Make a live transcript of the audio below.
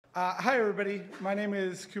Hi, everybody. My name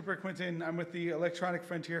is Cooper Quintin. I'm with the Electronic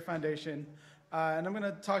Frontier Foundation, and I'm going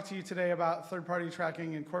to talk to you today about third-party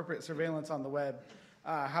tracking and corporate surveillance on the web,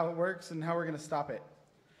 how it works, and how we're going to stop it.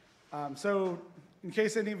 So, in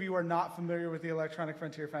case any of you are not familiar with the Electronic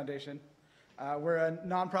Frontier Foundation, we're a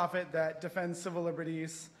nonprofit that defends civil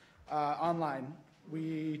liberties online.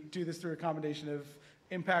 We do this through a combination of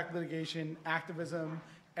impact litigation, activism,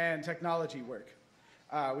 and technology work.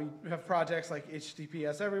 We have projects like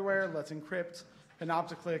HTTPS Everywhere, Let's Encrypt,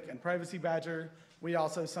 Panopticlick, and Privacy Badger. We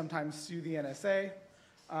also sometimes sue the NSA.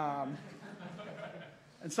 And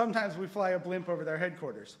sometimes we fly a blimp over their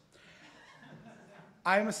headquarters.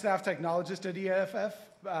 I'm a staff technologist at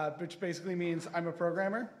EFF, which basically means I'm a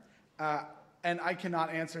programmer, and I cannot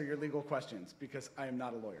answer your legal questions because I am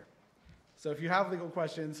not a lawyer. So if you have legal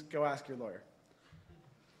questions, go ask your lawyer.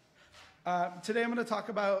 Today I'm going to talk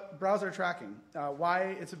about browser tracking,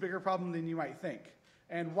 why it's a bigger problem than you might think,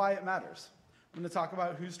 and why it matters. I'm going to talk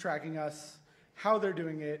about who's tracking us, how they're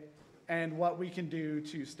doing it, and what we can do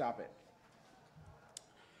to stop it.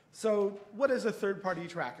 So what is a third-party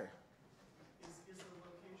tracker? Is the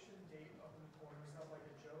location, date up in the corner stuff like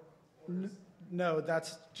a joke? Or No,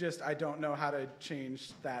 that's just I don't know how to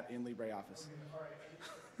change that in LibreOffice. okay, all right.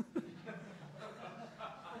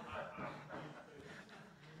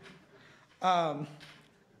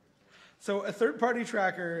 So a third-party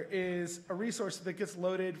tracker is a resource that gets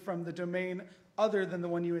loaded from the domain other than the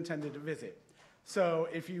one you intended to visit. So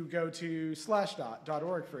if you go to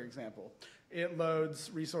 /.org, for example, it loads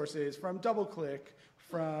resources from DoubleClick,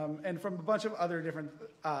 and from a bunch of other different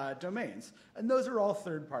domains. And those are all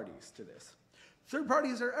third parties to this. Third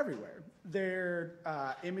parties are everywhere. They're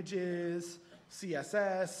images,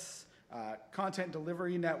 CSS, content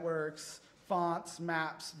delivery networks, fonts,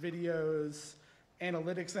 maps, videos,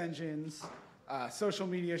 analytics engines, social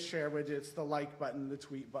media share widgets, the like button, the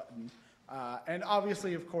tweet button, and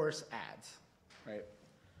obviously, of course, ads, right?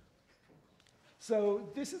 So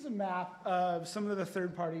this is a map of some of the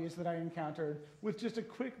third parties that I encountered with just a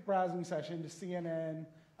quick browsing session to CNN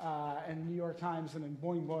and New York Times and then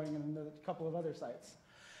Boing Boing and a couple of other sites.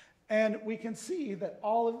 And we can see that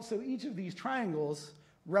so each of these triangles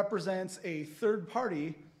represents a third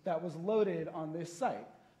party that was loaded on this site.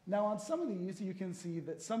 Now on some of these, you can see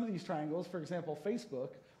that some of these triangles, for example,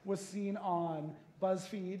 Facebook, was seen on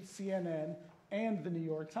BuzzFeed, CNN, and the New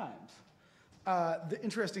York Times. The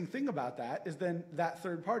interesting thing about that is then that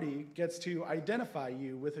third party gets to identify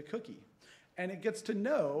you with a cookie. And it gets to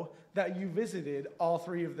know that you visited all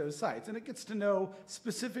three of those sites. And it gets to know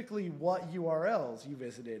specifically what URLs you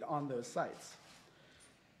visited on those sites.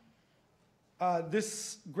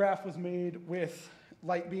 This graph was made with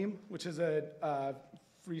Lightbeam, which is a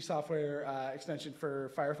free software extension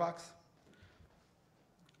for Firefox.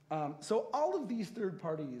 So all of these third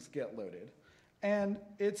parties get loaded. And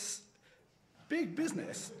it's big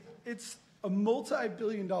business. It's a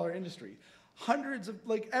multi-billion-dollar industry. Hundreds of,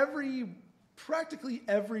 practically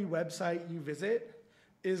every website you visit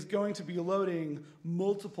is going to be loading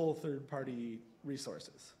multiple third-party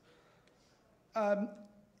resources.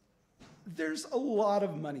 There's a lot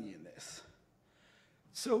of money in this.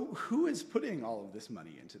 So who is putting all of this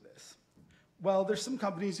money into this? Well, there's some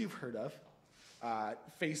companies you've heard of.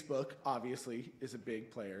 Facebook, obviously, is a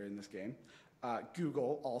big player in this game.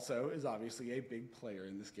 Google also is obviously a big player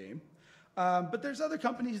in this game. But there's other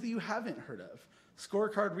companies that you haven't heard of.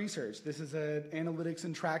 Scorecard Research, this is an analytics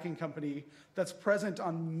and tracking company that's present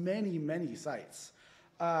on many, many sites.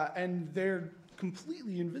 And they're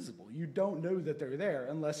completely invisible. You don't know that they're there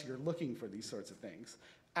unless you're looking for these sorts of things.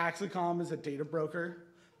 Axicom is a data broker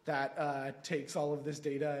that takes all of this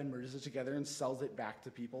data and merges it together and sells it back to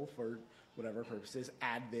people for whatever purposes.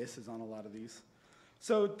 AdThis is on a lot of these.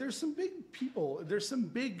 So there's some big people, there's some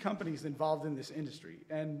big companies involved in this industry,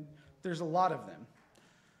 and there's a lot of them.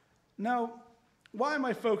 Now, why am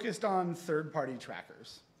I focused on third-party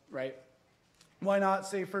trackers, right? Why not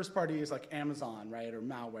say first parties like Amazon, right, or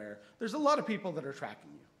malware? There's a lot of people that are tracking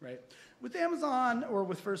you, right? With Amazon or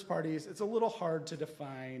with first parties, it's a little hard to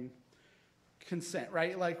define consent,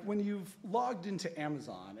 right? Like when you've logged into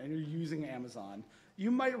Amazon and you're using Amazon,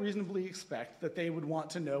 you might reasonably expect that they would want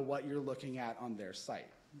to know what you're looking at on their site,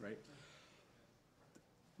 right?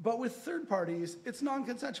 But with third parties, it's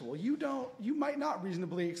non-consensual. You might not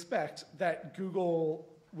reasonably expect that Google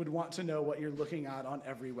would want to know what you're looking at on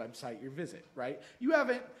every website you visit, right? You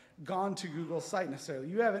haven't gone to Google's site necessarily.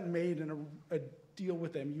 You haven't made a deal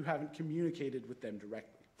with them. You haven't communicated with them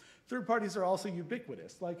directly. Third parties are also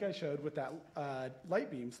ubiquitous, like I showed with that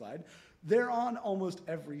Lightbeam slide. They're on almost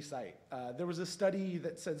every site. There was a study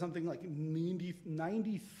that said something like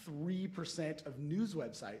 93% of news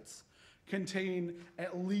websites contain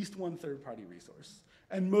at least one third-party resource,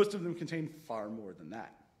 and most of them contain far more than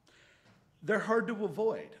that. They're hard to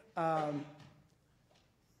avoid.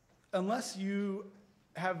 Unless you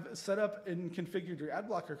have set up and configured your ad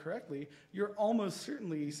blocker correctly, you're almost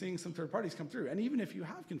certainly seeing some third parties come through. And even if you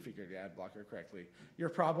have configured your ad blocker correctly, you're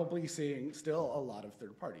probably seeing still a lot of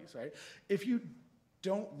third parties, right? If you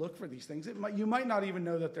don't look for these things, you might not even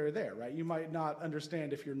know that they're there, right? You might not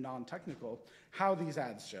understand, if you're non-technical, how these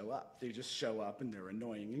ads show up. They just show up and they're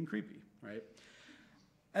annoying and creepy, right?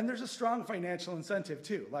 And there's a strong financial incentive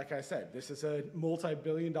too. Like I said, this is a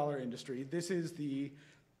multi-billion-dollar industry. This is the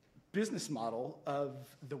business model of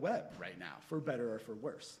the web right now, for better or for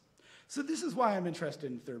worse. So this is why I'm interested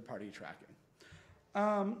in third-party tracking.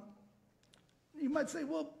 You might say,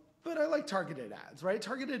 well, but I like targeted ads, right?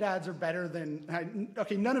 Targeted ads are better than,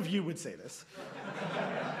 okay, none of you would say this.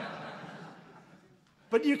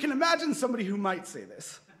 But you can imagine somebody who might say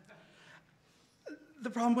this. The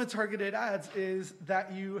problem with targeted ads is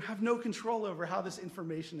that you have no control over how this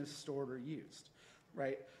information is stored or used,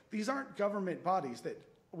 right? These aren't government bodies that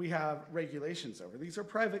we have regulations over. These are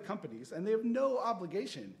private companies, and they have no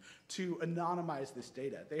obligation to anonymize this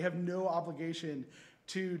data. They have no obligation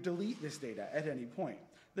to delete this data at any point.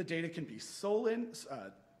 The data can be stolen,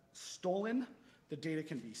 the data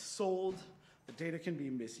can be sold, the data can be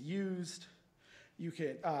misused. You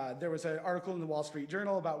can, there was an article in the Wall Street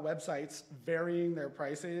Journal about websites varying their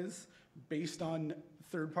prices based on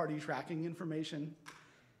third-party tracking information,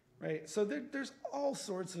 right? So there's all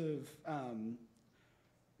sorts of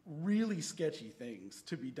really sketchy things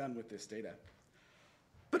to be done with this data.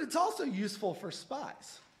 But it's also useful for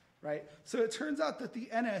spies, right? So it turns out that the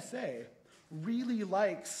NSA really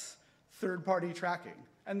likes third-party tracking,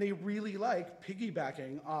 and they really like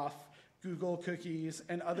piggybacking off Google cookies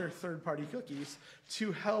and other third-party cookies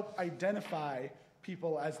to help identify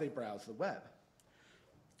people as they browse the web.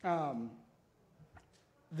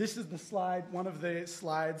 This is the slide, one of the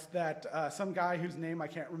slides that some guy whose name I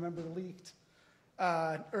can't remember leaked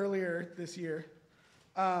earlier this year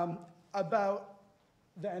about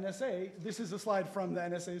the NSA. This is a slide from the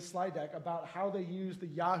NSA's slide deck about how they use the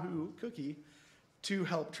Yahoo cookie to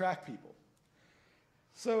help track people.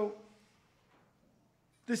 So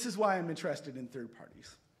this is why I'm interested in third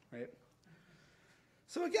parties, right?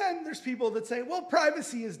 So again, there's people that say, well,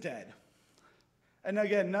 privacy is dead. And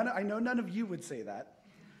again, I know none of you would say that,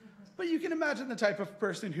 but you can imagine the type of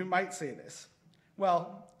person who might say this.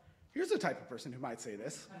 Well, here's the type of person who might say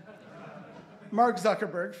this. Mark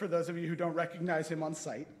Zuckerberg, for those of you who don't recognize him on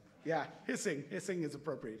sight. Yeah, hissing is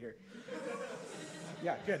appropriate here.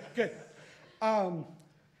 Yeah, good.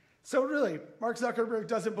 So really, Mark Zuckerberg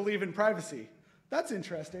doesn't believe in privacy. That's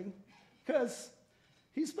interesting, because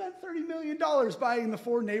he spent $30 million buying the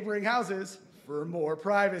 4 neighboring houses for more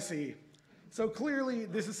privacy. So clearly,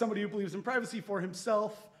 this is somebody who believes in privacy for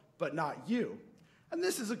himself, but not you. And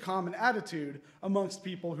this is a common attitude amongst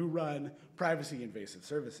people who run privacy-invasive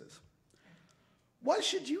services. Why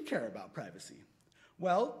should you care about privacy?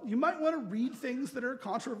 Well, you might want to read things that are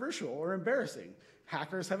controversial or embarrassing.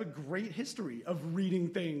 Hackers have a great history of reading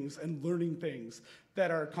things and learning things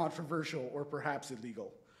that are controversial or perhaps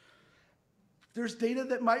illegal. There's data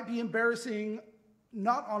that might be embarrassing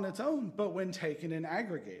not on its own, but when taken in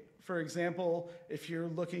aggregate. For example, if you're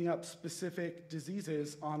looking up specific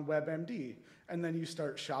diseases on WebMD, and then you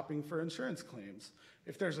start shopping for insurance claims.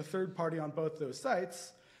 If there's a third party on both those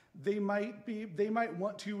sites, they might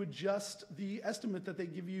want to adjust the estimate that they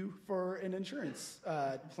give you for an insurance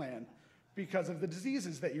plan because of the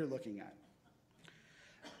diseases that you're looking at.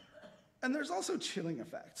 And there's also chilling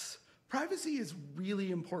effects. Privacy is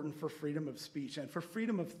really important for freedom of speech and for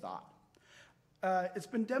freedom of thought. It's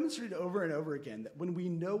been demonstrated over and over again that when we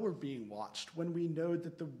know we're being watched, when we know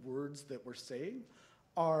that the words that we're saying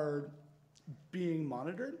are being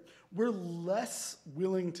monitored, we're less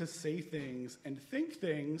willing to say things and think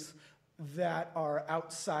things that are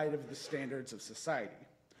outside of the standards of society.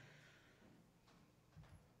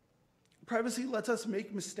 Privacy lets us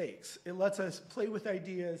make mistakes. It lets us play with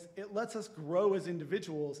ideas. It lets us grow as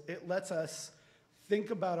individuals. It lets us think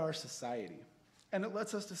about our society. And it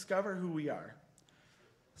lets us discover who we are.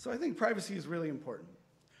 So I think privacy is really important.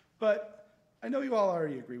 But I know you all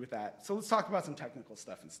already agree with that, so let's talk about some technical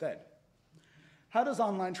stuff instead. How does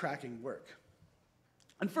online tracking work?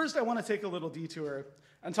 And first, I want to take a little detour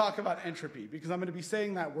and talk about entropy, because I'm going to be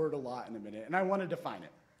saying that word a lot in a minute, and I want to define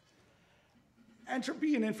it.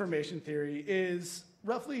 Entropy in information theory is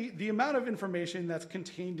roughly the amount of information that's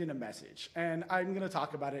contained in a message. And I'm going to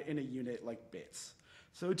talk about it in a unit like bits.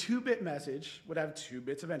 So a 2-bit message would have 2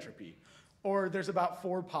 bits of entropy. Or there's about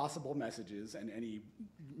 4 possible messages, and any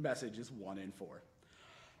message is 1 in 4.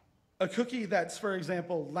 A cookie that's, for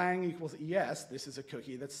example, lang equals ES, this is a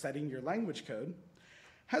cookie that's setting your language code,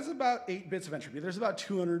 has about 8 bits of entropy. There's about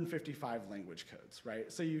 255 language codes,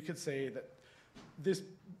 right? So you could say that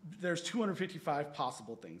there's 255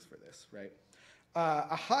 possible things for this, right?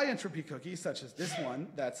 A high entropy cookie, such as this one,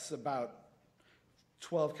 that's about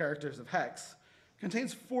 12 characters of hex,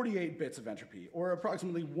 contains 48 bits of entropy, or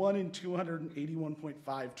approximately 1 in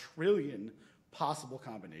 281.5 trillion possible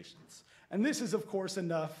combinations. And this is, of course,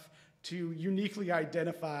 enough to uniquely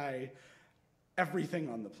identify everything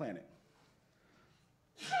on the planet.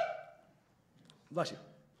 Bless you.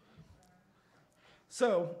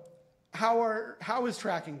 So, how is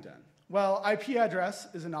tracking done? Well, IP address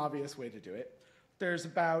is an obvious way to do it. There's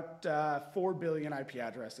about 4 billion IP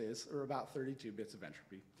addresses, or about 32 bits of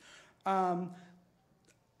entropy.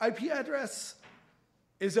 IP address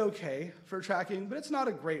is okay for tracking, but it's not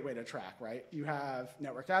a great way to track, right? You have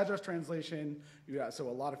network address translation, so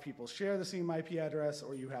a lot of people share the same IP address,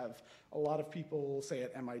 or you have a lot of people, say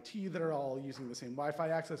at MIT, that are all using the same Wi-Fi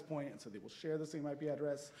access point, and so they will share the same IP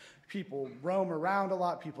address. People roam around a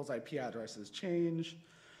lot, people's IP addresses change.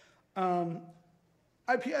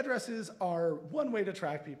 IP addresses are one way to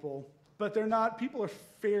track people, but they're not, people are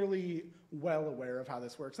fairly well aware of how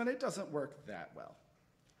this works, and it doesn't work that well.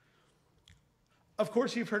 Of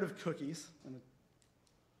course, you've heard of cookies.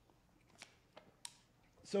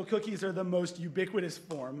 So cookies are the most ubiquitous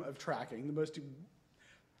form of tracking, the most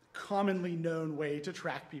commonly known way to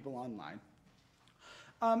track people online.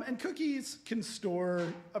 And cookies can store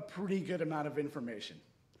a pretty good amount of information.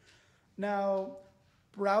 Now,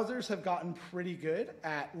 browsers have gotten pretty good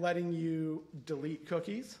at letting you delete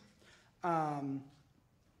cookies.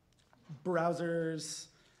 Browsers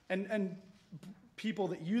and people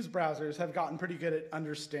that use browsers have gotten pretty good at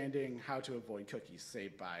understanding how to avoid cookies, say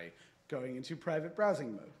by going into private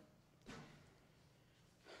browsing mode.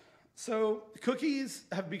 So cookies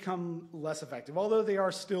have become less effective, although they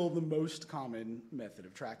are still the most common method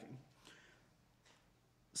of tracking.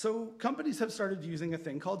 So companies have started using a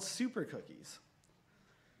thing called super cookies.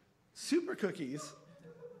 Super cookies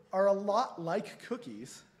are a lot like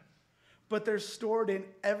cookies, but they're stored in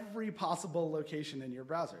every possible location in your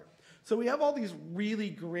browser. So we have all these really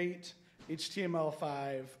great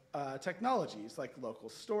HTML5 technologies like local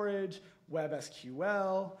storage, web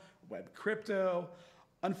SQL, web crypto.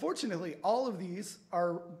 Unfortunately, all of these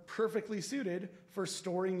are perfectly suited for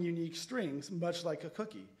storing unique strings, much like a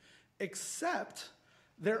cookie, except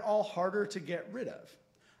they're all harder to get rid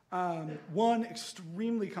of. One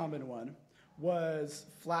extremely common one was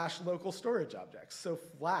Flash local storage objects. So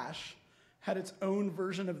Flash had its own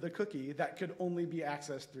version of the cookie that could only be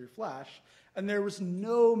accessed through Flash, and there was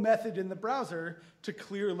no method in the browser to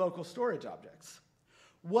clear local storage objects.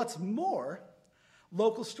 What's more,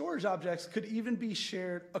 local storage objects could even be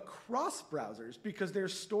shared across browsers because they're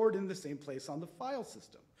stored in the same place on the file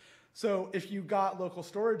system. So if you got local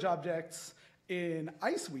storage objects in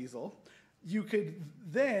Iceweasel,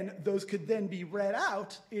 those could then be read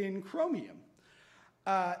out in Chromium.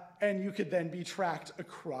 And you could then be tracked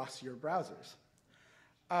across your browsers.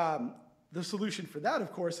 The solution for that,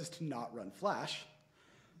 of course, is to not run Flash,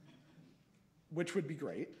 which would be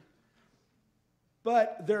great.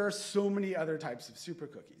 But there are so many other types of super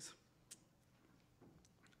cookies.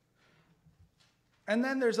 And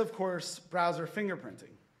then there's, of course, browser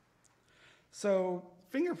fingerprinting. So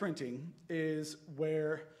fingerprinting is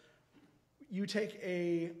where you take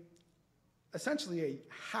essentially a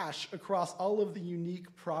hash across all of the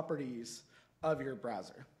unique properties of your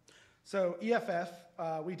browser. So EFF,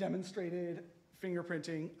 we demonstrated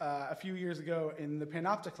fingerprinting a few years ago in the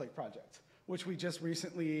Panopticlick project, which we just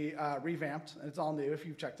recently revamped, and it's all new. If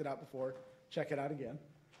you've checked it out before, check it out again.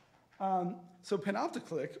 So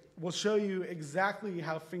Panopticlick will show you exactly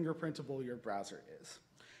how fingerprintable your browser is.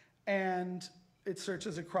 And it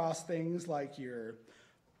searches across things like your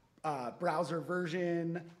browser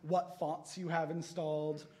version, what fonts you have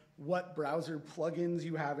installed, what browser plugins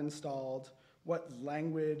you have installed, what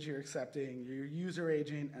language you're accepting, your user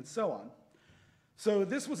agent, and so on. So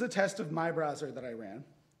this was a test of my browser that I ran.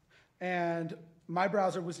 And my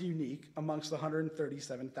browser was unique amongst the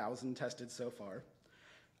 137,000 tested so far.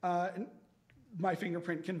 And my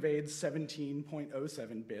fingerprint conveyed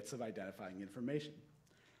 17.07 bits of identifying information.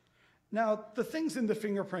 Now, the things in the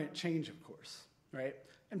fingerprint change, of course, right?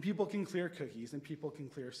 And people can clear cookies, and people can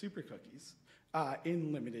clear super cookies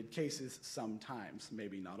in limited cases sometimes,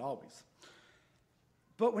 maybe not always.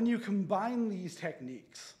 But when you combine these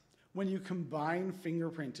techniques, when you combine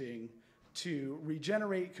fingerprinting to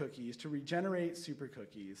regenerate cookies, to regenerate super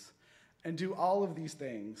cookies, and do all of these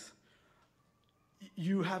things,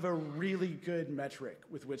 you have a really good metric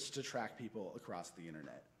with which to track people across the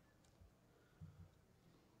internet.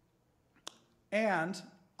 And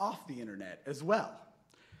off the internet as well.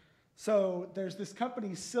 So there's this company,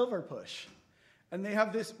 Silverpush, and they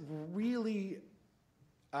have this really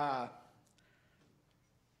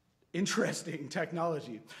interesting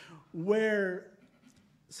technology where,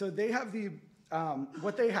 so they have the,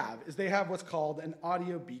 what they have is they have what's called an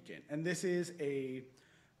audio beacon, and this is a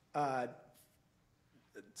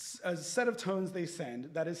set of tones they send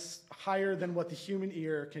that is higher than what the human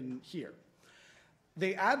ear can hear.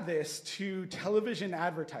 They add this to television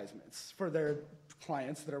advertisements for their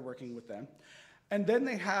clients that are working with them. And then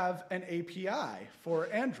they have an API for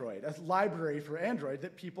Android, a library for Android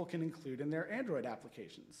that people can include in their Android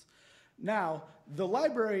applications. Now, the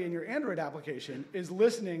library in your Android application is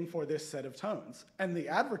listening for this set of tones, and the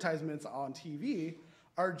advertisements on TV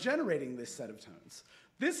are generating this set of tones.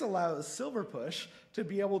 This allows Silverpush to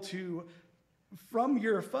be able to, from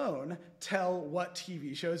your phone, tell what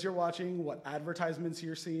TV shows you're watching, what advertisements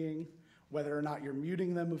you're seeing, whether or not you're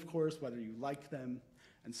muting them, of course, whether you like them,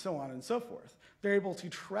 and so on and so forth. They're able to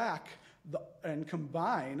track and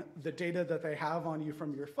combine the data that they have on you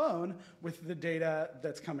from your phone with the data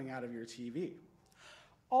that's coming out of your TV.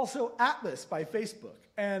 Also, Atlas by Facebook.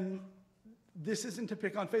 And this isn't to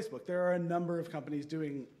pick on Facebook. There are a number of companies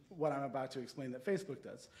doing what I'm about to explain that Facebook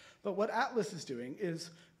does. But what Atlas is doing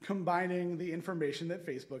is combining the information that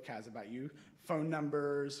Facebook has about you, phone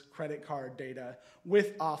numbers, credit card data,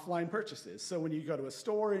 with offline purchases. So when you go to a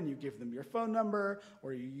store and you give them your phone number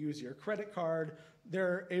or you use your credit card,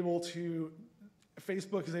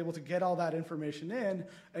 Facebook is able to get all that information in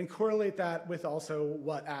and correlate that with also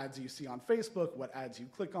what ads you see on Facebook, what ads you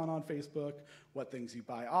click on Facebook, what things you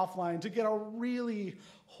buy offline, to get a really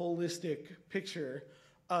holistic picture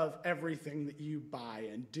of everything that you buy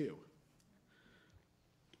and do.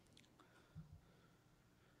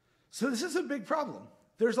 So this is a big problem.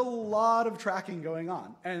 There's a lot of tracking going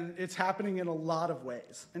on, and it's happening in a lot of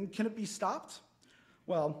ways. And can it be stopped?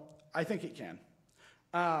 Well, I think it can.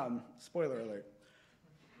 Spoiler alert.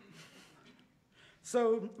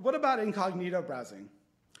 So what about incognito browsing?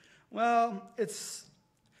 Well, it's,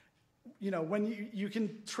 when you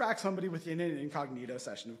can track somebody within an incognito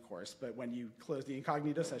session, of course, but when you close the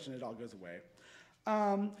incognito session, it all goes away.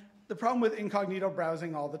 The problem with incognito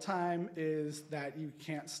browsing all the time is that you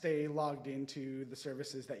can't stay logged into the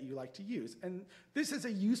services that you like to use. And this is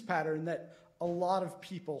a use pattern that a lot of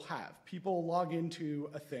people have. People log into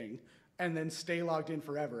a thing and then stay logged in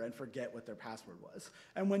forever and forget what their password was.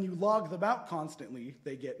 And when you log them out constantly,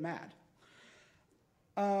 they get mad.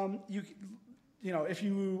 If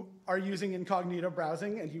you are using incognito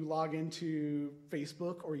browsing and you log into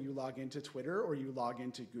Facebook or you log into Twitter or you log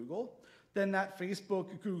into Google, then that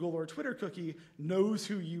Facebook, Google, or Twitter cookie knows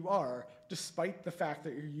who you are despite the fact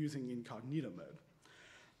that you're using incognito mode.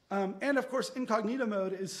 And of course, incognito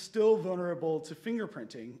mode is still vulnerable to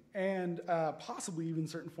fingerprinting and possibly even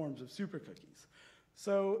certain forms of super cookies.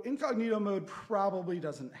 So incognito mode probably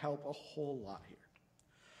doesn't help a whole lot here.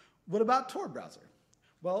 What about Tor browser?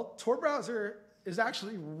 Well, Tor browser is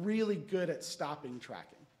actually really good at stopping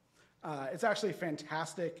tracking. It's actually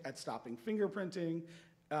fantastic at stopping fingerprinting.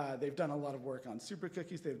 They've done a lot of work on super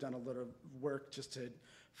cookies. They've done a lot of work just to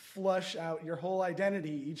flush out your whole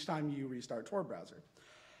identity each time you restart Tor browser.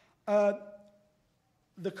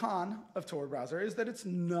 The con of Tor browser is that it's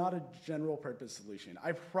not a general purpose solution.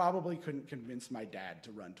 I probably couldn't convince my dad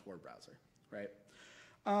to run Tor browser, right?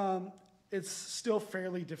 It's still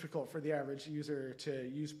fairly difficult for the average user to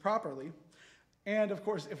use properly. And of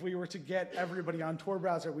course, if we were to get everybody on Tor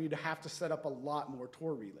browser, we'd have to set up a lot more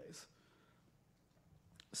Tor relays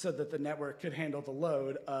so that the network could handle the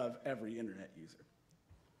load of every internet user.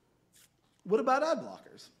 What about ad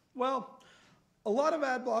blockers? Well, a lot of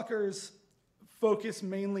ad blockers focus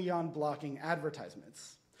mainly on blocking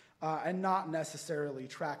advertisements and not necessarily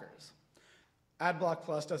trackers. AdBlock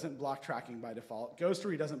Plus doesn't block tracking by default.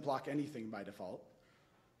 Ghostery doesn't block anything by default.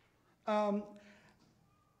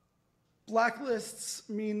 Blacklists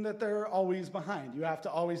mean that they're always behind. You have to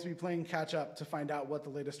always be playing catch up to find out what the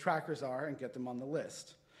latest trackers are and get them on the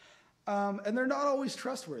list. And they're not always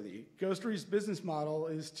trustworthy. Ghostery's business model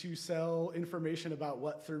is to sell information about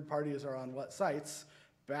what third parties are on what sites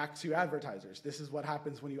back to advertisers. This is what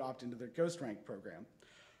happens when you opt into their Ghost Rank program.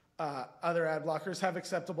 Other ad blockers have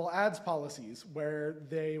acceptable ads policies where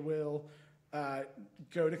they will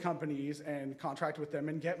go to companies and contract with them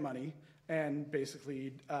and get money and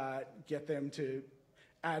basically get them to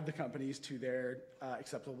add the companies to their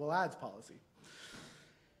acceptable ads policy.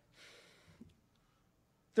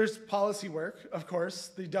 There's policy work, of course.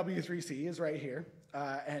 The W3C is right here,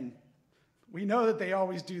 and we know that they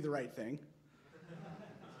always do the right thing.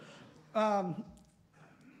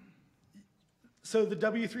 So the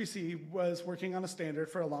W3C was working on a standard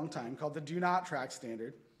for a long time called the Do Not Track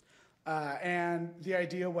standard. And the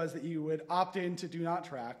idea was that you would opt in to Do Not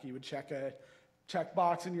Track. You would check a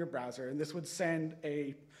checkbox in your browser, and this would send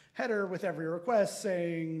a header with every request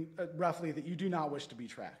saying roughly that you do not wish to be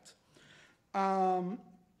tracked.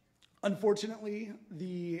 Unfortunately,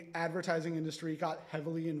 the advertising industry got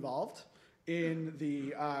heavily involved in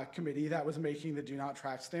the committee that was making the Do Not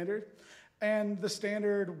Track standard, and the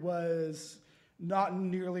standard was not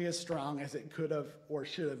nearly as strong as it could have or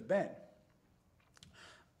should have been.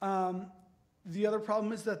 The other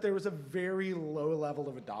problem is that there was a very low level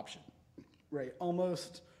of adoption, right?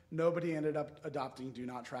 Almost nobody ended up adopting Do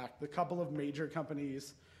Not Track. The couple of major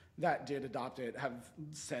companies that did adopt it have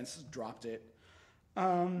since dropped it.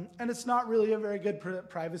 And it's not really a very good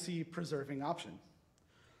privacy-preserving option.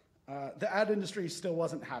 The ad industry still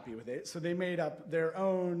wasn't happy with it, so they made up their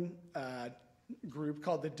own group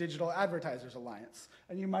called the Digital Advertisers Alliance.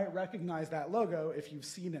 And you might recognize that logo if you've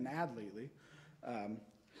seen an ad lately.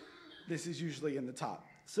 This is usually in the top.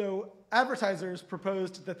 So advertisers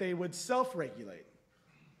proposed that they would self-regulate.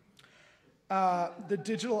 The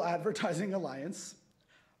Digital Advertising Alliance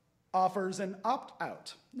offers an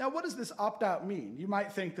opt-out. Now, what does this opt-out mean? You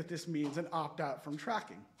might think that this means an opt-out from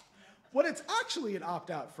tracking. What it's actually an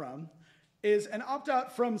opt-out from is an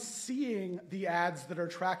opt-out from seeing the ads that are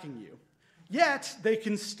tracking you. Yet, they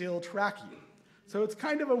can still track you. So it's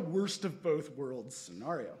kind of a worst of both worlds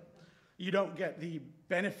scenario. You don't get the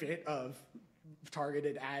benefit of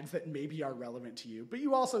targeted ads that maybe are relevant to you, but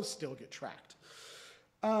you also still get tracked.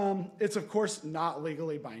 It's, of course, not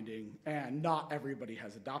legally binding, and not everybody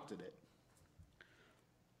has adopted it.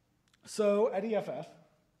 So at EFF,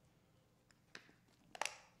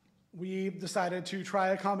 we decided to try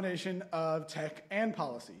a combination of tech and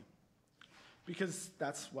policy, because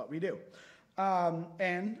that's what we do.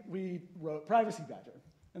 And we wrote Privacy Badger.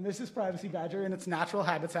 And this is Privacy Badger in its natural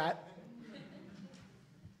habitat,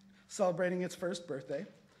 celebrating its first birthday.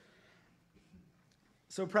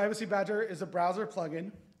 So Privacy Badger is a browser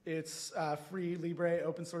plugin. It's free, Libre,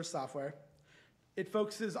 open source software. It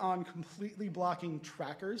focuses on completely blocking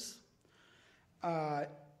trackers.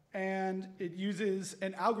 And it uses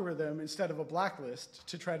an algorithm instead of a blacklist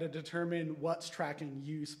to try to determine what's tracking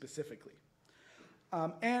you specifically.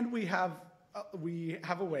 And we have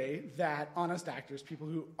a way that honest actors, people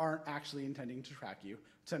who aren't actually intending to track you,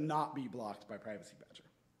 to not be blocked by Privacy Badger.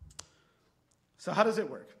 So how does it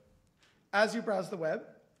work? As you browse the web,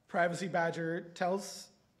 Privacy Badger tells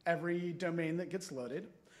every domain that gets loaded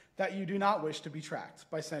that you do not wish to be tracked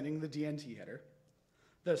by sending the DNT header,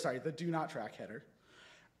 the do not track header.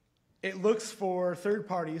 It looks for third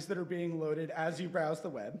parties that are being loaded as you browse the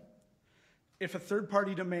web. If a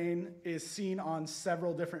third-party domain is seen on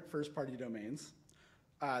several different first-party domains,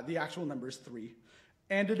 the actual number is 3,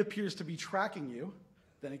 and it appears to be tracking you,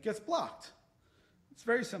 then it gets blocked. It's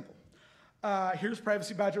very simple. Here's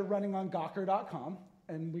Privacy Badger running on Gawker.com,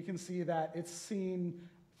 and we can see that it's seen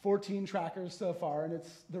 14 trackers so far, and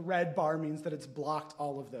the red bar means that it's blocked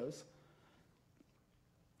all of those.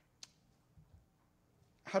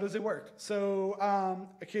 How does it work? So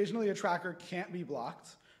occasionally a tracker can't be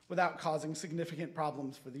blocked without causing significant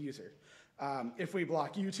problems for the user. If we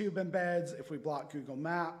block YouTube embeds, if we block Google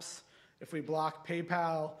Maps, if we block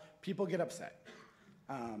PayPal, people get upset.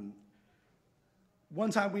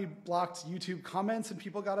 One time we blocked YouTube comments and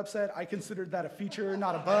people got upset. I considered that a feature,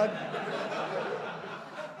 not a bug.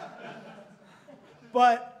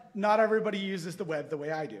 But not everybody uses the web the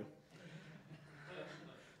way I do.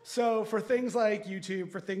 So for things like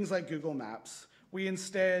YouTube, for things like Google Maps, we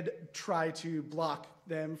instead try to block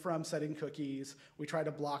them from setting cookies. We try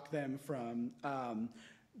to block them from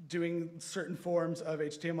doing certain forms of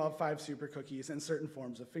HTML5 super cookies and certain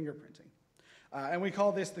forms of fingerprinting. And we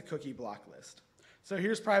call this the cookie block list. So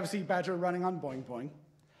here's Privacy Badger running on Boing Boing.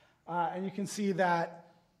 And you can see that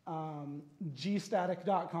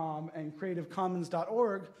gstatic.com and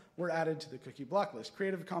creativecommons.org were added to the cookie block list.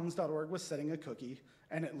 Creativecommons.org was setting a cookie,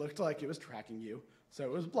 and it looked like it was tracking you, so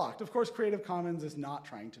it was blocked. Of course, Creative Commons is not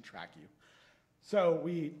trying to track you. So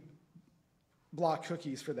we block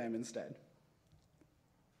cookies for them instead.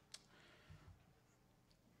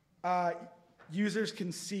 Users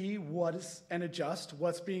can see and adjust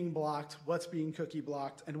what's being blocked, what's being cookie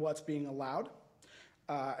blocked, and what's being allowed.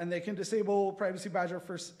 And they can disable Privacy Badger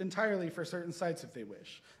entirely for certain sites if they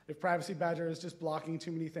wish. If Privacy Badger is just blocking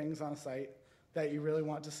too many things on a site that you really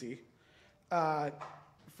want to see,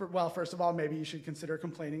 first of all, maybe you should consider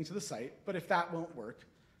complaining to the site. But if that won't work,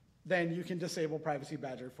 then you can disable Privacy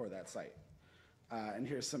Badger for that site. And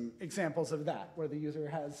here's some examples of that, where the user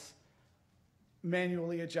has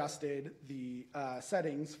manually adjusted the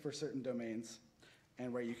settings for certain domains,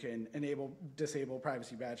 and where you can disable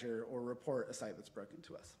Privacy Badger or report a site that's broken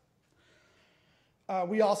to us.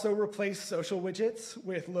 We also replace social widgets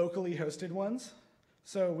with locally hosted ones.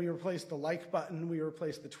 So we replaced the like button, we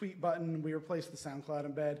replaced the tweet button, we replaced the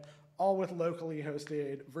SoundCloud embed, all with locally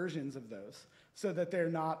hosted versions of those, so that they're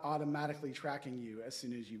not automatically tracking you as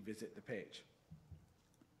soon as you visit the page.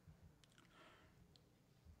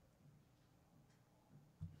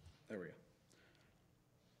 There we go.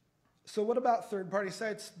 So what about third-party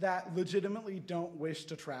sites that legitimately don't wish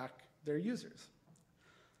to track their users?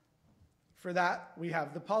 For that, we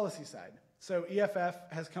have the policy side. So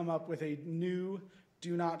EFF has come up with a new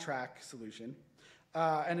do not track solution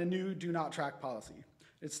and a new do not track policy.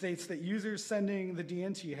 It states that users sending the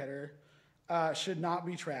DNT header should not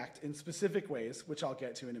be tracked in specific ways, which I'll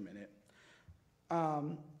get to in a minute.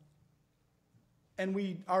 And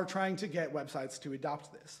we are trying to get websites to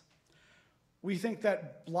adopt this. We think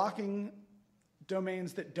that blocking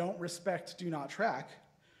domains that don't respect do not track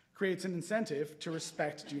creates an incentive to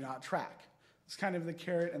respect do not track. It's kind of the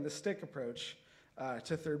carrot and the stick approach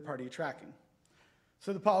to third-party tracking.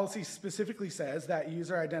 So the policy specifically says that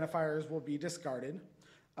user identifiers will be discarded.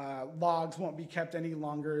 Logs won't be kept any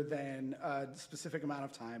longer than a specific amount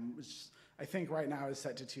of time, which I think right now is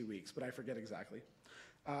set to 2 weeks, but I forget exactly.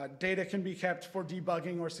 Data can be kept for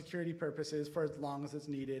debugging or security purposes for as long as it's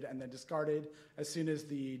needed, and then discarded as soon as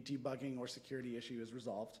the debugging or security issue is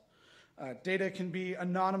resolved. Data can be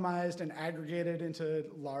anonymized and aggregated into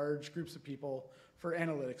large groups of people for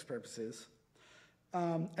analytics purposes.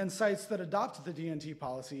 And sites that adopt the DNT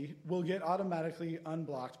policy will get automatically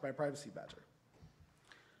unblocked by Privacy Badger.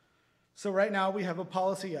 So right now we have a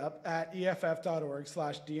policy up at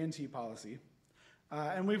EFF.org/DNT policy,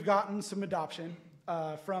 and we've gotten some adoption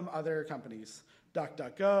from other companies.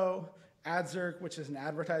 DuckDuckGo, AdZerk, which is an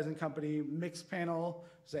advertising company, Mixpanel,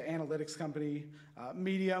 which is an analytics company,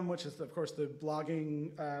 Medium, which is, of course, the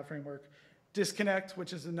blogging framework, Disconnect,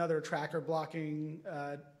 which is another tracker blocking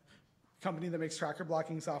company that makes tracker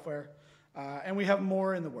blocking software, and we have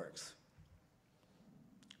more in the works.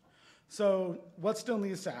 So what still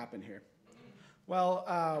needs to happen here?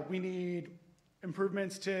 Well, we need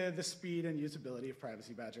improvements to the speed and usability of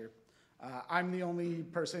Privacy Badger. I'm the only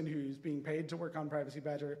person who's being paid to work on Privacy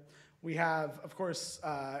Badger. We have, of course,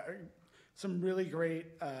 some really great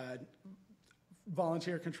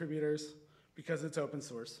volunteer contributors because it's open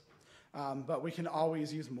source, but we can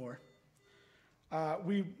always use more.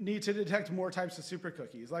 We need to detect more types of super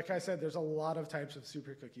cookies. Like I said, there's a lot of types of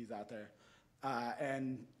super cookies out there,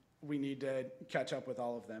 and we need to catch up with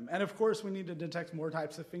all of them. And of course, we need to detect more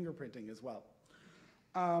types of fingerprinting as well.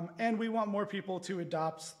 And we want more people to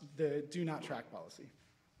adopt the do not track policy.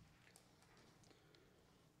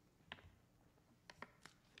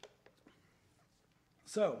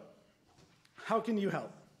 So, how can you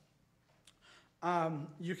help?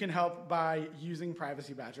 You can help by using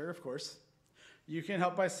Privacy Badger, of course. You can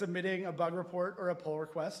help by submitting a bug report or a pull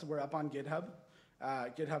request. We're up on GitHub,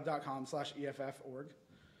 github.com/EFF.org.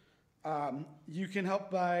 You can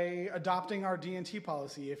help by adopting our DNT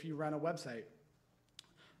policy if you run a website.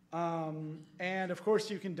 And of course,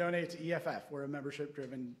 you can donate to EFF. We're a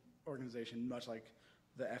membership-driven organization, much like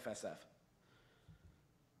the FSF.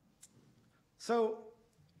 So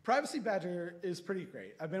Privacy Badger is pretty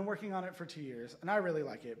great. I've been working on it for 2 years, and I really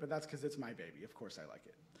like it, but that's because it's my baby. Of course I like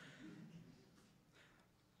it.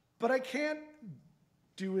 But I can't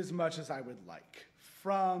do as much as I would like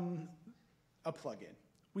from a plugin.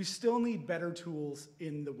 We still need better tools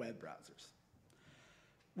in the web browsers.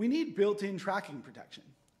 We need built-in tracking protection.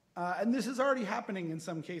 And this is already happening in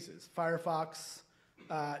some cases. Firefox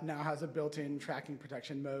now has a built-in tracking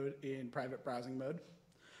protection mode in private browsing mode.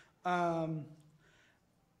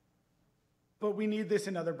 But we need this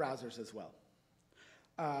in other browsers as well.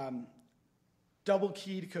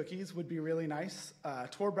 Double-keyed cookies would be really nice.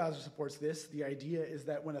 Tor browser supports this. The idea is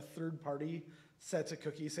that when a third party sets a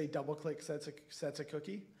cookie, say DoubleClick sets a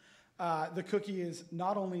cookie, the cookie is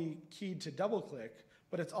not only keyed to DoubleClick,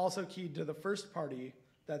 but it's also keyed to the first party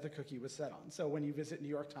that the cookie was set on. So when you visit New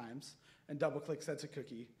York Times and DoubleClick sets a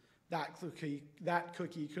cookie, that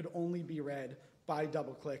cookie could only be read by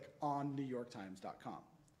DoubleClick on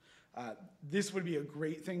NewYorkTimes.com. This would be a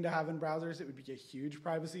great thing to have in browsers. It would be a huge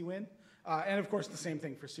privacy win. And of course, the same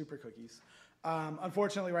thing for super cookies.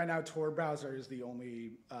 Unfortunately, right now, Tor browser is the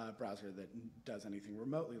only browser that does anything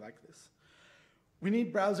remotely like this. We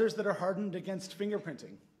need browsers that are hardened against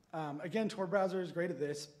fingerprinting. Again, Tor browser is great at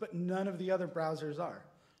this, but none of the other browsers are.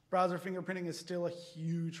 Browser fingerprinting is still a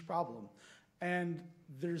huge problem, and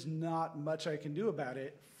there's not much I can do about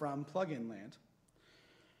it from plugin land.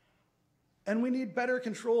 And we need better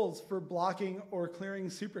controls for blocking or clearing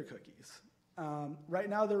super cookies. Right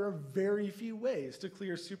now, there are very few ways to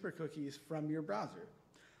clear super cookies from your browser.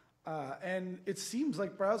 And it seems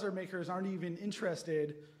like browser makers aren't even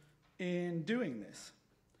interested in doing this.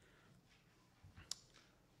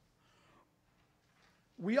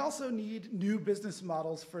 We also need new business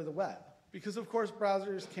models for the web, because of course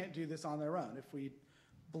browsers can't do this on their own. If we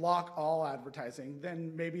block all advertising,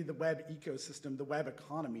 then maybe the web ecosystem, the web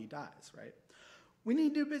economy dies, right? We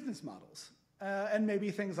need new business models. And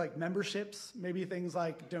maybe things like memberships, maybe things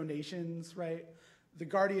like donations, right? The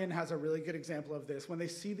Guardian has a really good example of this. When they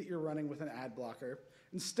see that you're running with an ad blocker,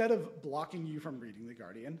 instead of blocking you from reading The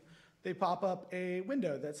Guardian, they pop up a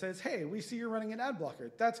window that says, hey, we see you're running an ad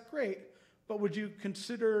blocker. That's great, but would you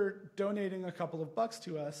consider donating a couple of bucks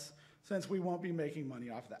to us since we won't be making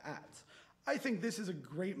money off the ads? I think this is a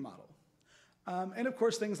great model. And of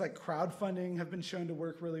course, things like crowdfunding have been shown to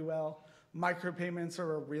work really well. Micropayments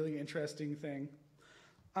are a really interesting thing.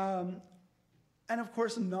 And of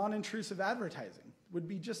course, non-intrusive advertising would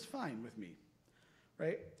be just fine with me,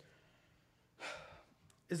 right?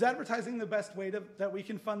 Is advertising the best way that we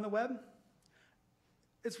can fund the web?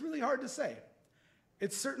 It's really hard to say.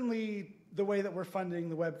 It's certainly the way that we're funding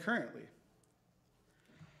the web currently.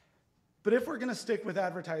 But if we're going to stick with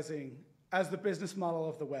advertising as the business model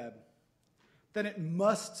of the web, then it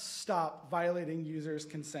must stop violating users'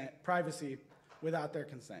 privacy without their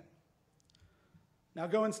consent. Now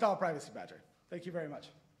go install Privacy Badger. Thank you very much.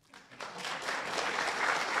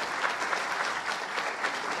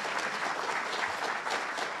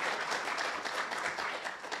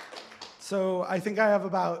 So I think I have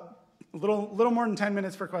about a little more than 10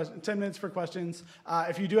 minutes for questions.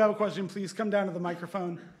 If you do have a question, please come down to the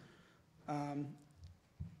microphone.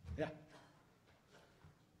 Yeah.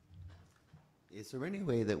 Is there any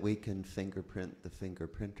way that we can fingerprint the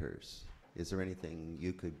fingerprinters? Is there anything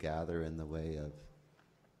you could gather in the way of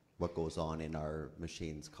what goes on in our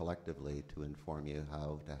machines collectively to inform you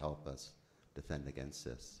how to help us defend against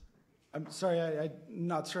this? I'm sorry, I'm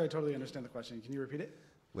not sure I totally understand the question. Can you repeat it?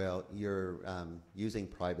 Well, you're using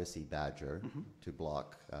Privacy Badger to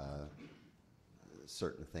block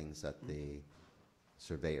certain things that the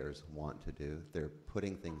surveyors want to do. They're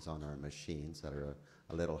putting things on our machines that are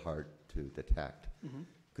a little hard to detect.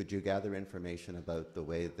 Could you gather information about the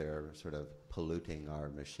way they're sort of polluting our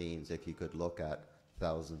machines if you could look at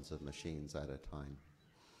thousands of machines at a time?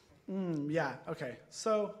 Yeah, okay.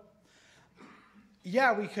 So,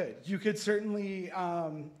 yeah, we could. You could certainly,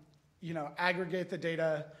 aggregate the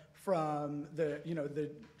data from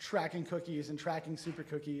the tracking cookies and tracking super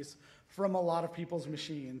cookies from a lot of people's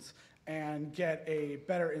machines and get a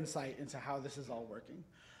better insight into how this is all working.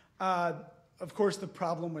 Of course, the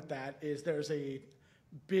problem with that is there's a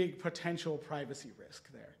big potential privacy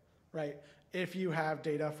risk there, right? If you have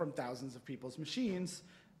data from thousands of people's machines,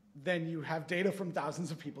 then you have data from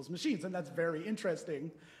thousands of people's machines, and that's very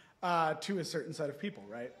interesting to a certain set of people,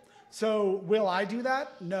 right? So will I do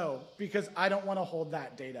that? No, because I don't want to hold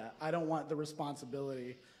that data. I don't want the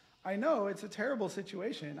responsibility. I know, it's a terrible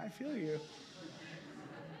situation. I feel you.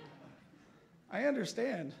 I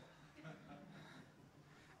understand.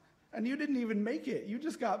 And you didn't even make it. You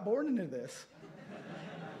just got born into this.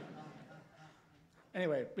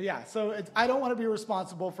 Anyway, but yeah, so I don't want to be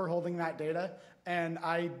responsible for holding that data, and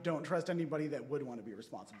I don't trust anybody that would want to be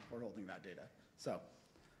responsible for holding that data. So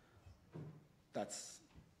that's...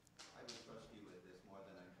 I would trust you with this more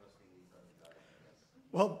than I'm trusting these other guys, I guess.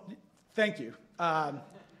 Well, thank you.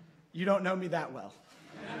 You don't know me that well.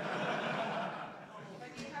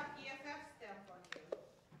 But you have EFF stamp on you.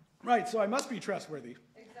 Right, so I must be trustworthy.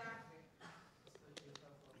 Exactly.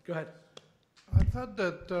 Go ahead. I thought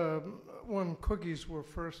that when cookies were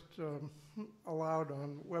first allowed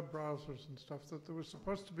on web browsers and stuff, that there was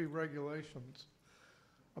supposed to be regulations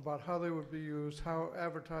about how they would be used, how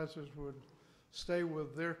advertisers would stay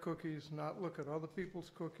with their cookies, not look at other people's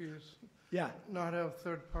cookies, Yeah, not have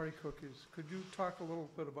third-party cookies. Could you talk a little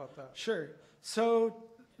bit about that? sure. So,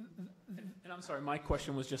 And I'm sorry, my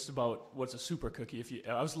question was just about what's a super cookie.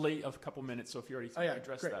 I was late a couple minutes, so if you already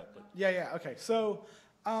addressed great. that. But. Yeah, okay. So,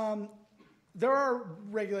 there are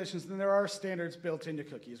regulations and there are standards built into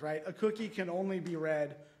cookies, right? A cookie can only be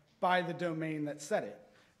read by the domain that set it.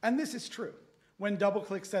 And this is true. When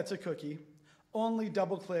DoubleClick sets a cookie, only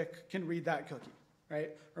DoubleClick can read that cookie, right?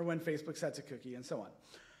 Or when Facebook sets a cookie and so on.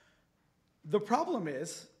 The problem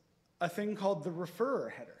is a thing called the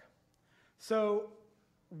referrer header. So,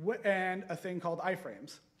 and a thing called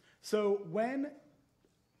iframes. So when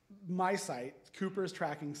my site, Cooper's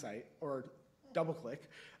tracking site, or DoubleClick,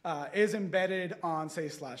 is embedded on, say,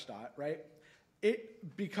 /dot, right?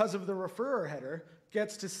 It, because of the referrer header,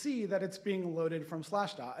 gets to see that it's being loaded from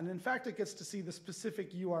 /dot. And in fact, it gets to see the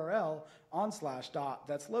specific URL on /dot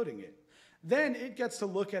that's loading it. Then it gets to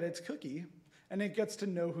look at its cookie, and it gets to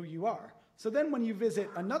know who you are. So then when you visit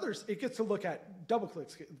another, it gets to look at,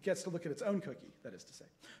 DoubleClick gets to look at its own cookie, that is to say.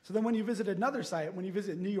 So then when you visit another site, when you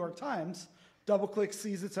visit New York Times, DoubleClick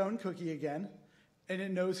sees its own cookie again, and it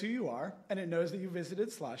knows who you are, and it knows that you visited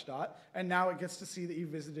 /dot, and now it gets to see that you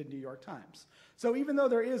visited New York Times. So even though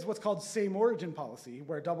there is what's called same origin policy,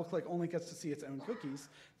 where DoubleClick only gets to see its own cookies,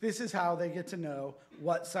 this is how they get to know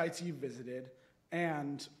what sites you visited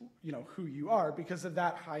and who you are because of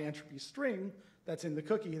that high entropy string that's in the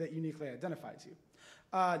cookie that uniquely identifies you.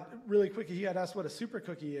 Really quickly, he had asked what a super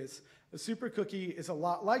cookie is. A super cookie is a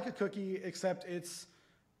lot like a cookie, except it's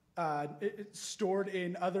stored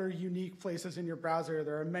in other unique places in your browser.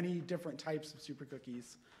 There are many different types of super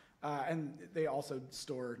cookies, and they also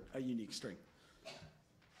store a unique string.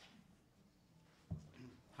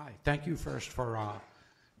 Hi, thank you first for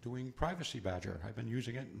doing Privacy Badger. I've been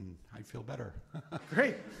using it and I feel better.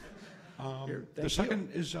 Great. The second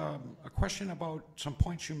is a question about some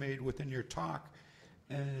points you made within your talk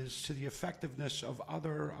as to the effectiveness of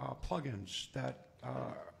other plugins that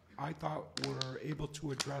I thought were able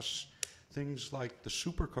to address things like the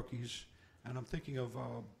super cookies, and I'm thinking of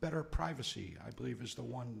Better Privacy, I believe is the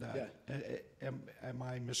one that, yeah. Am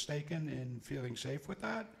I mistaken in feeling safe with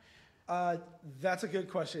that? That's a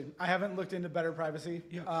good question. I haven't looked into Better Privacy,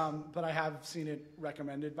 Yeah. But I have seen it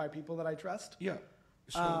recommended by people that I trust. Yeah.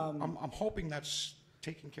 So I'm hoping that's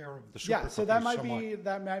taking care of the super cookies so somewhat.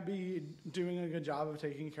 that might be doing a good job of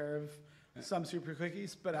taking care of some super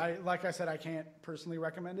cookies. But like I said, I can't personally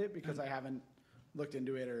recommend it because I haven't looked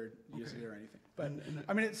into it or used it or anything. But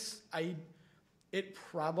I mean, it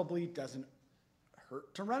probably doesn't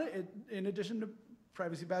hurt to run it in addition to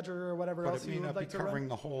Privacy Badger or whatever else you would like to run. But it may not be covering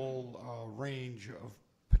the whole range of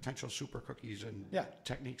potential super cookies and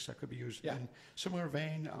techniques that could be used. Yeah. In similar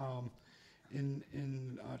vein,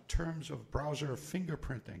 in terms of browser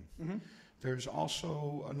fingerprinting, there's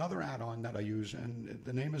also another add-on that I use, and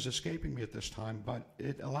the name is escaping me at this time, but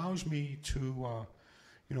it allows me to,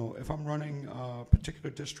 if I'm running a particular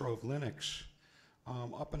distro of Linux,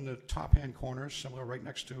 up in the top-hand corner, similar right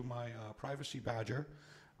next to my Privacy Badger,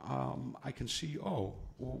 I can see,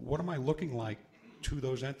 what am I looking like to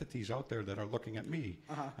those entities out there that are looking at me?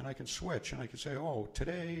 And I can switch, and I can say,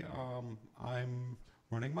 today I'm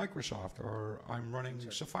running Microsoft, or I'm running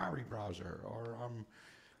Safari browser, or I'm,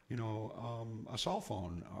 a cell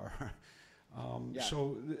phone, or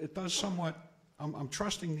so it does somewhat. I'm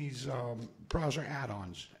trusting these browser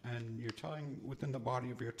add-ons, and you're telling within the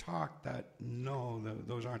body of your talk that no,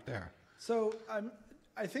 those aren't there. So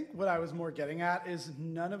I think what I was more getting at is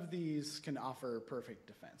none of these can offer perfect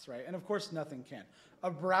defense, right? And of course, nothing can.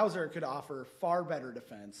 A browser could offer far better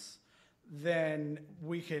defense than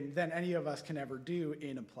any of us can ever do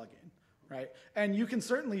in a plugin, right? And you can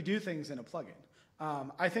certainly do things in a plugin.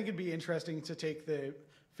 I think it'd be interesting to take the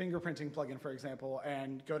fingerprinting plugin, for example,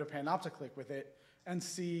 and go to Panopticlick with it and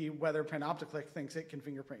see whether Panopticlick thinks it can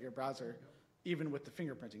fingerprint your browser, even with the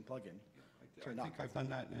fingerprinting plugin. I think I've done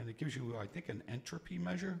that, and it gives you, I think, an entropy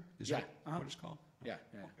measure. Is that what it's called? Yeah,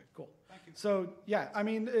 okay. Cool. Thank you. So, I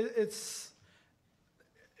mean, it's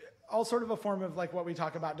all sort of a form of like what we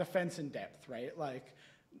talk about defense in depth, right? Like,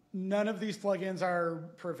 none of these plugins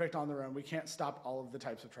are perfect on their own. We can't stop all of the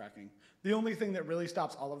types of tracking. The only thing that really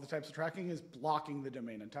stops all of the types of tracking is blocking the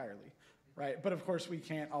domain entirely, right? But of course, we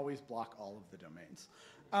can't always block all of the domains.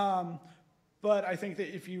 But I think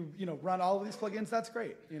that if you run all of these plugins, that's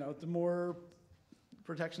great. The more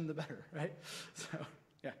protection, the better, right? So,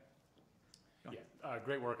 yeah.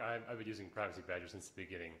 Great work. I've been using Privacy Badger since the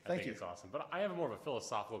beginning. I Thank think you. it's awesome. But I have more of a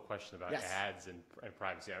philosophical question about ads and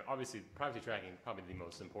privacy. Obviously, privacy tracking is probably the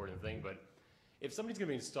most important thing. But if somebody's going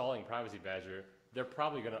to be installing Privacy Badger, they're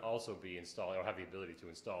probably going to also be installing or have the ability to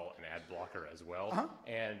install an ad blocker as well.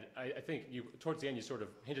 And I think towards the end, you sort of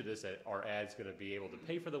hinted this that are ads going to be able to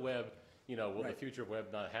pay for the web? Will the future of web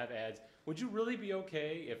not have ads? Would you really be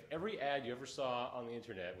okay if every ad you ever saw on the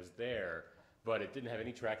internet was there, but it didn't have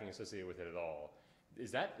any tracking associated with it at all?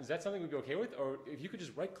 is that something we'd be okay with? Or if you could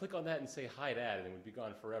just right-click on that and say hide ad and it would be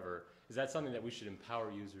gone forever, is that something that we should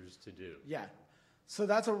empower users to do? Yeah. So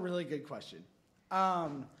that's a really good question.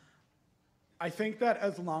 I think that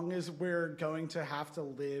as long as we're going to have to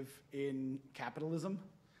live in capitalism,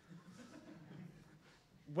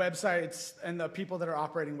 websites and the people that are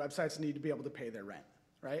operating websites need to be able to pay their rent,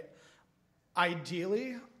 right?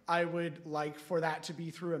 Ideally, I would like for that to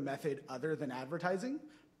be through a method other than advertising,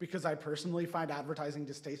 because I personally find advertising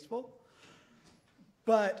distasteful.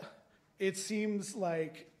 But it seems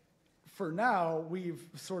like for now, we've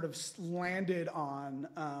sort of landed on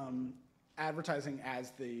advertising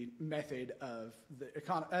as the method of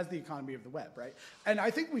as the economy of the web, right? And I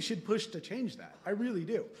think we should push to change that. I really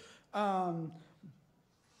do. And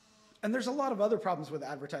there's a lot of other problems with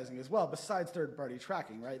advertising as well, besides third-party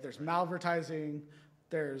tracking, right? There's malvertising,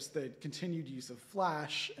 there's the continued use of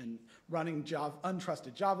Flash and running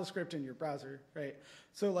untrusted JavaScript in your browser, right?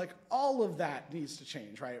 So like all of that needs to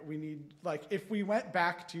change, right? We need, like, if we went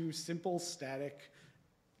back to simple static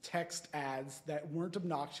text ads that weren't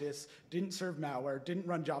obnoxious, didn't serve malware, didn't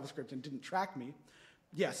run JavaScript, and didn't track me,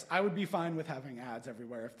 yes, I would be fine with having ads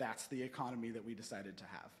everywhere if that's the economy that we decided to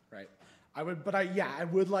have, right? I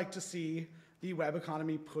would like to see the web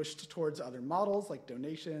economy pushed towards other models like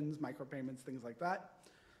donations, micropayments, things like that.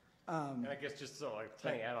 And I guess just so like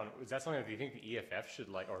tiny add on, is that something that you think the EFF should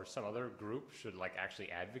like, or some other group should like actually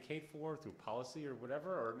advocate for through policy or whatever?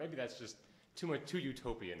 Or maybe that's just too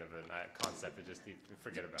utopian of a concept to just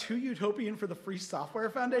forget about. Too utopian for the Free Software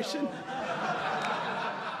Foundation?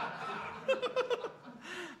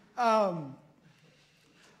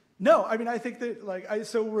 No, I mean, I think that,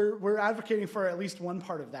 so we're advocating for at least one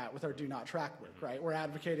part of that with our do not track work, right? We're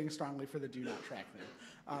advocating strongly for the do not track thing.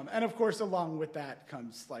 And of course, along with that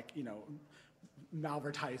comes,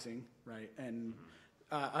 malvertising, right? And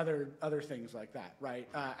other things like that, right?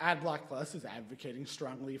 AdBlock Plus is advocating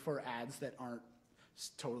strongly for ads that aren't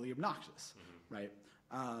totally obnoxious, right?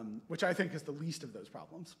 Which I think is the least of those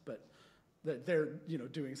problems, but that they're,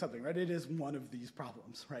 doing something, right? It is one of these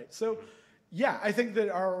problems, right? So, yeah, I think that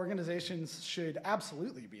our organizations should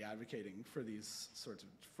absolutely be advocating for these sorts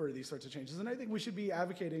of changes, and I think we should be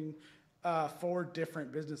advocating for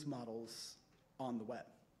different business models on the web.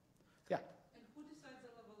 Yeah. And who decides the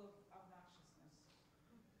level of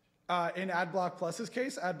obnoxiousness? In AdBlock Plus's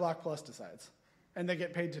case, AdBlock Plus decides, and they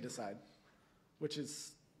get paid to decide, which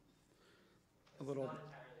is a little. Not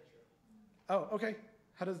entirely true. Oh, okay.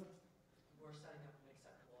 How does? We're setting up an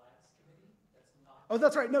acceptable ads committee. That's not. Oh,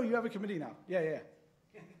 that's right. No, you have a committee now. Yeah.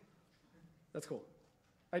 That's cool.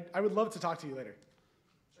 I would love to talk to you later.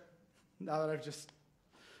 Sure. Now that I've just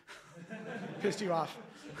pissed you off.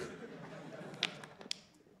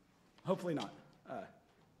 Hopefully not.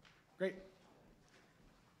 Great.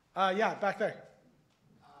 Yeah, back there.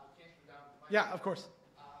 Yeah, of course.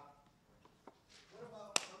 What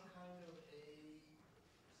about some kind of a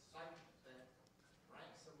site that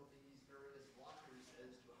ranks some of these various blockers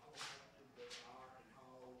as to how effective they are and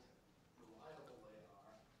how reliable they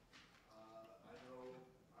are? I know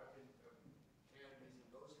I've been using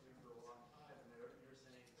Ghostly for a long time, and you're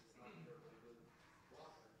saying it's not a very good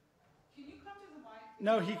blocker. Can you come to the mic?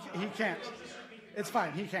 No, he can't. It's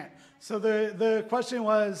fine, he can't. So the question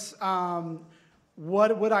was,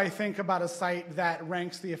 what would I think about a site that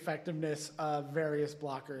ranks the effectiveness of various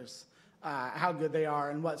blockers, how good they are,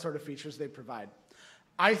 and what sort of features they provide?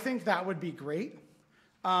 I think that would be great.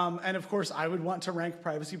 And of course, I would want to rank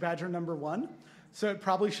Privacy Badger #1. So it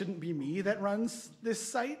probably shouldn't be me that runs this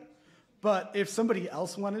site. But if somebody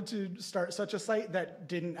else wanted to start such a site that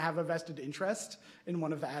didn't have a vested interest in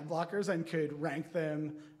one of the ad blockers and could rank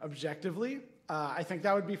them objectively, I think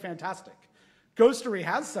that would be fantastic. Ghostery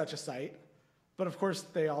has such a site, but of course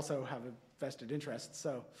they also have a vested interest.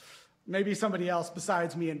 So maybe somebody else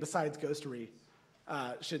besides me and besides Ghostery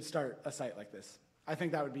should start a site like this. I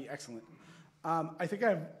think that would be excellent. I think I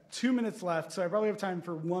have 2 minutes left, so I probably have time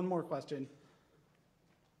for one more question.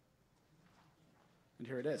 And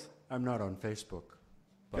here it is. I'm not on Facebook.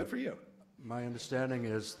 Good for you. My understanding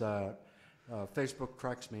is that Facebook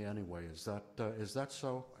tracks me anyway. Is that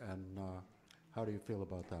so? And how do you feel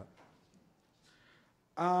about that?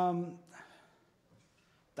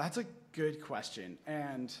 That's a good question.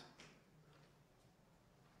 And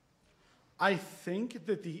I think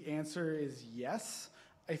that the answer is yes.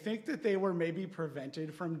 I think that they were maybe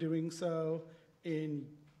prevented from doing so in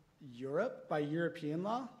Europe by European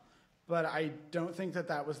law, but I don't think that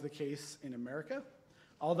that was the case in America,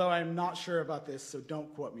 although I'm not sure about this, so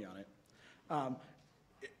don't quote me on it.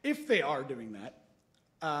 If they are doing that,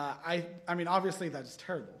 I mean, obviously that's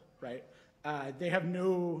terrible, right? They have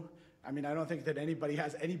no I mean, I don't think that anybody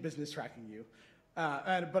has any business tracking you.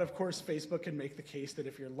 But of course, Facebook can make the case that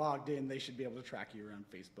if you're logged in, they should be able to track you around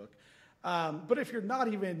Facebook. But if you're not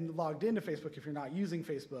even logged into Facebook, if you're not using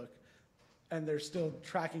Facebook, and they're still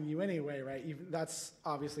tracking you anyway, right? That's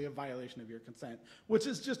obviously a violation of your consent, which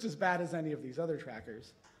is just as bad as any of these other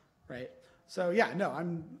trackers, right? So yeah, no,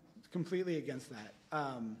 I'm completely against that.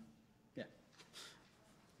 Yeah.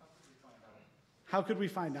 How could we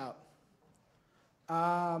find out?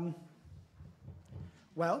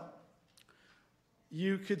 Well,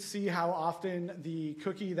 you could see how often the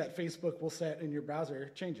cookie that Facebook will set in your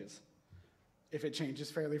browser changes. If it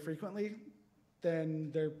changes fairly frequently, then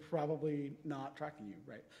they're probably not tracking you,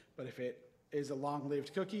 right? But if it is a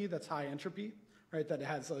long-lived cookie that's high entropy, right, that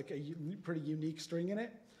has like a pretty unique string in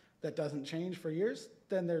it that doesn't change for years,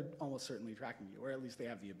 then they're almost certainly tracking you, or at least they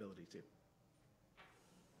have the ability to.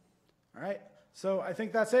 All right, so I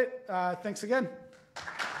think that's it. Thanks again.